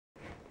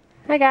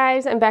Hi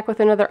guys, I'm back with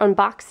another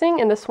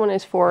unboxing, and this one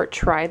is for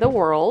Try the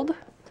World.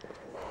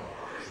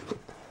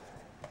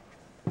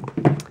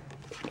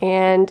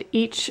 And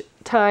each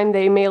time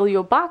they mail you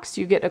a box,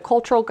 you get a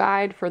cultural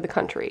guide for the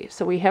country.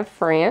 So we have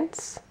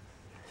France.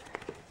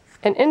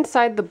 And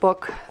inside the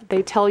book,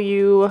 they tell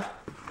you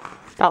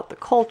about the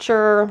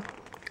culture,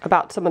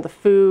 about some of the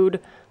food.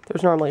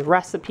 There's normally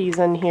recipes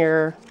in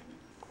here.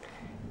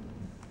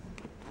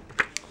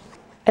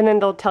 And then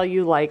they'll tell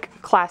you like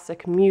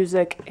classic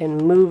music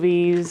and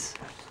movies.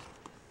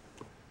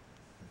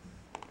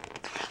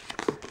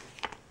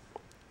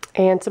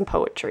 And some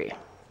poetry.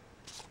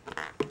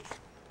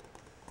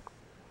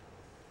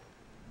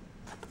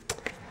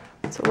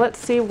 So let's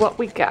see what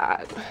we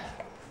got.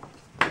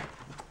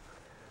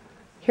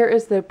 Here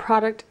is the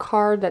product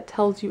card that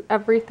tells you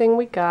everything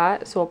we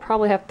got. So we'll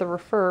probably have to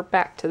refer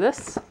back to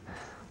this.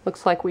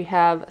 Looks like we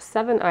have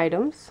 7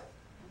 items.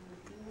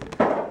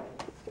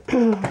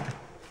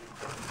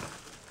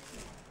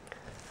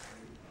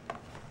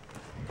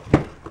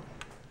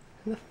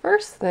 The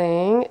first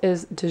thing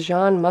is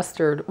Dijon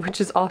mustard, which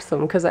is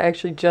awesome because I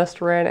actually just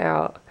ran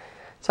out.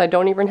 So I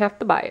don't even have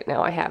to buy it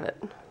now, I have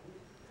it.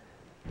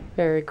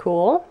 Very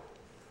cool.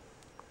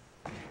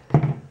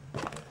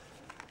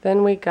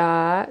 Then we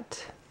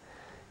got,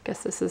 I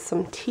guess this is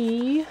some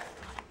tea.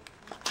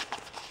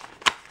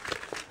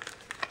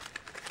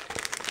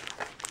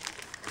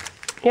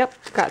 Yep,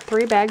 got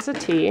 3 bags of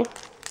tea.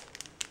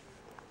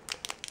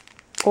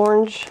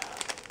 Orange.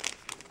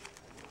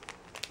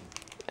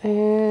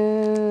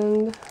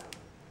 And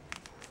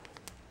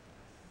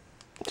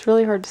it's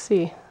really hard to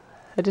see.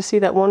 I just see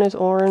that one is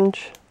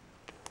orange.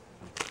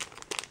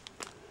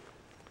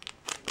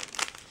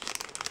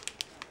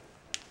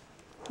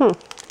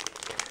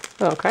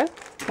 Okay,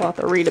 we'll have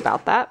to read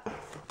about that.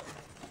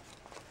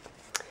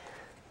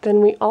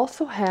 Then we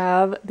also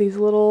have these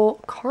little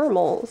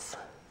caramels.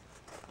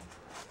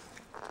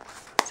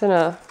 It's in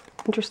a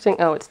interesting,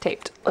 oh, it's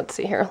taped. Let's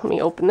see here, let me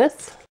open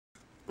this.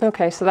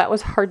 Okay, so that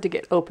was hard to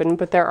get open,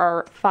 but there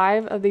are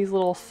 5 of these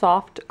little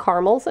soft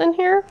caramels in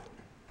here.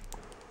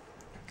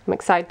 I'm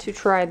excited to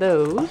try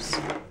those.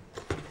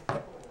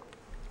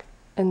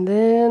 And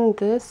then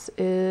this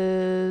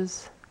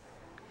is,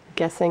 I'm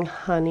guessing,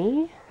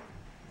 honey.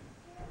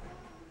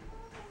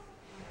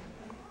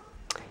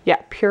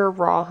 Yeah, pure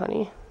raw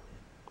honey.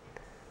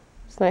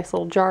 It's a nice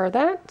little jar of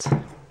that.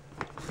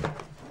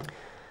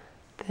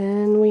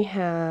 Then we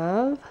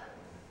have,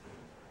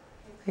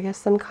 I guess,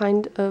 some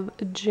kind of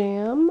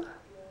jam.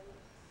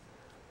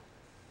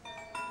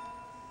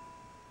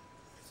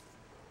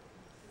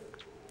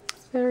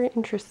 Very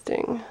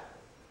interesting.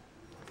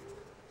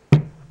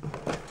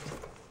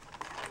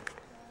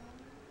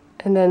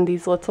 And then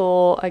these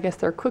little, I guess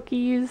they're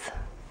cookies.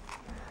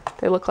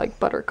 They look like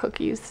butter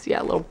cookies.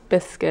 Yeah, little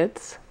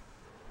biscuits,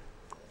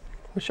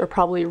 which are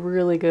probably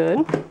really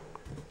good.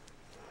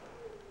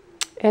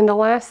 And the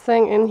last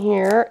thing in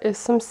here is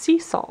some sea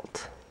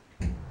salt.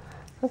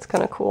 That's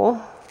kind of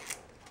cool.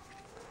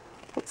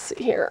 Let's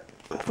see here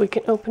if we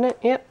can open it.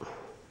 Yep.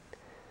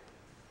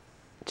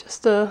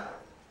 Just a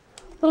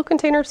little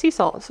container of sea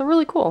salt. So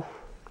really cool.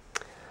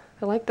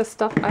 I like the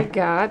stuff I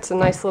got. It's a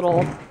nice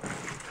little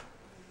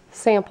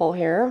sample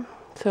here.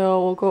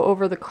 So we'll go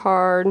over the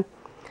card.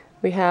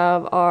 We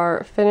have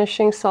our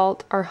finishing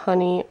salt, our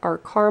honey, our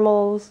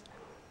caramels.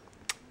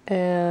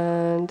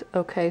 And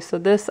okay, so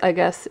this I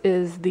guess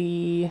is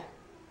the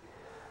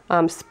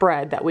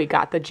spread that we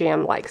got, the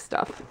jam-like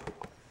stuff.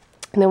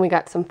 And then we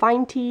got some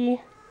fine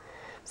tea,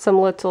 some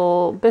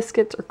little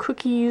biscuits or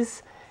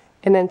cookies,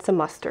 and then some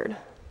mustard.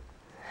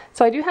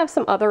 So I do have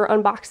some other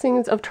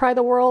unboxings of Try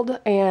the World,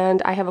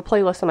 and I have a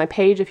playlist on my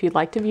page if you'd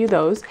like to view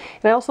those.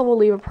 And I also will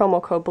leave a promo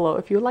code below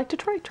if you would like to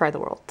try the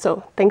World.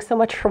 So thanks so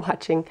much for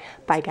watching.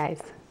 Bye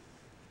guys.